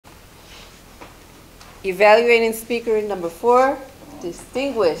Evaluating speaker number 4,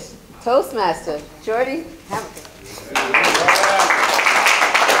 distinguished Toastmaster, Jordy Camenker.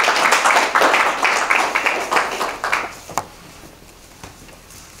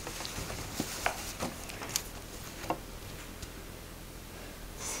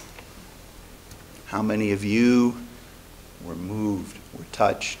 How many of you were moved, were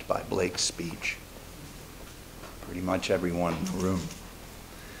touched by Blake's speech? Pretty much everyone in the room.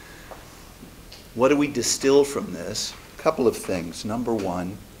 What do we distill from this? A couple of things. Number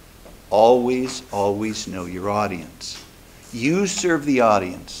one, always, always know your audience. You serve the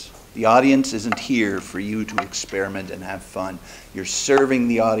audience. The audience isn't here for you to experiment and have fun. You're serving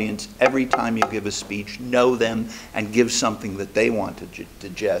the audience every time you give a speech. Know them and give something that they want to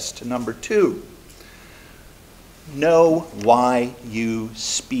digest. Number two, know why you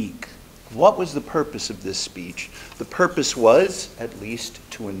speak. What was the purpose of this speech? The purpose was, at least,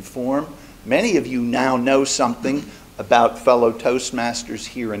 to inform. Many of you now know something about fellow Toastmasters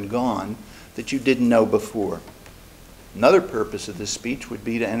here and gone that you didn't know before. Another purpose of this speech would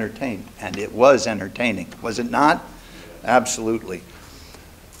be to entertain, and it was entertaining, was it not? Absolutely.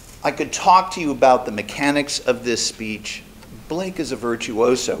 I could talk to you about the mechanics of this speech. Blake is a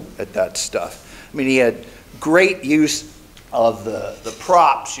virtuoso at that stuff. I mean, he had great use of the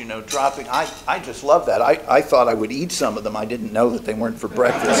props, you know, dropping. I just love that. I thought I would eat some of them. I didn't know that they weren't for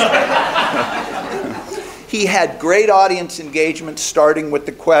breakfast. He had great audience engagement, starting with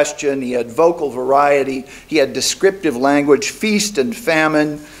the question. He had vocal variety. He had descriptive language, feast and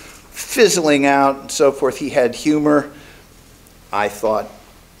famine, fizzling out, and so forth. He had humor. I thought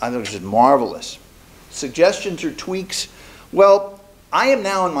it was just marvelous. Suggestions or tweaks? Well, I am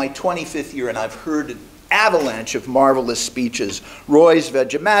now in my 25th year, and I've heard an avalanche of marvelous speeches. Roy's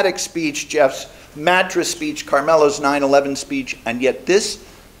Vegematic speech, Jeff's mattress speech, Carmelo's 9/11 speech, and yet this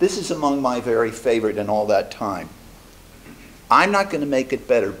is among my very favorite in all that time. I'm not going to make it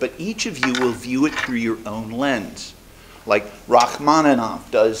better, but each of you will view it through your own lens. Like Rachmaninoff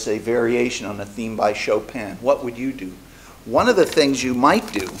does a variation on a theme by Chopin. What would you do? One of the things you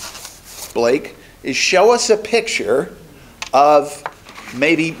might do, Blake, is show us a picture of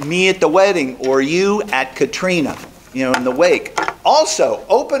maybe me at the wedding or you at Katrina, you know, in the wake. Also,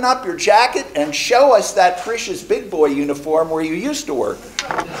 open up your jacket and show us that precious big boy uniform where you used to work.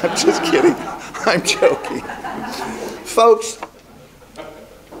 I'm just kidding. I'm joking. Folks,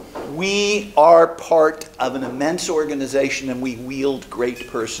 we are part of an immense organization and we wield great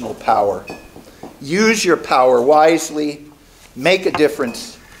personal power. Use your power wisely, make a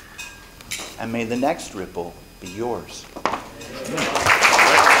difference, and may the next ripple be yours.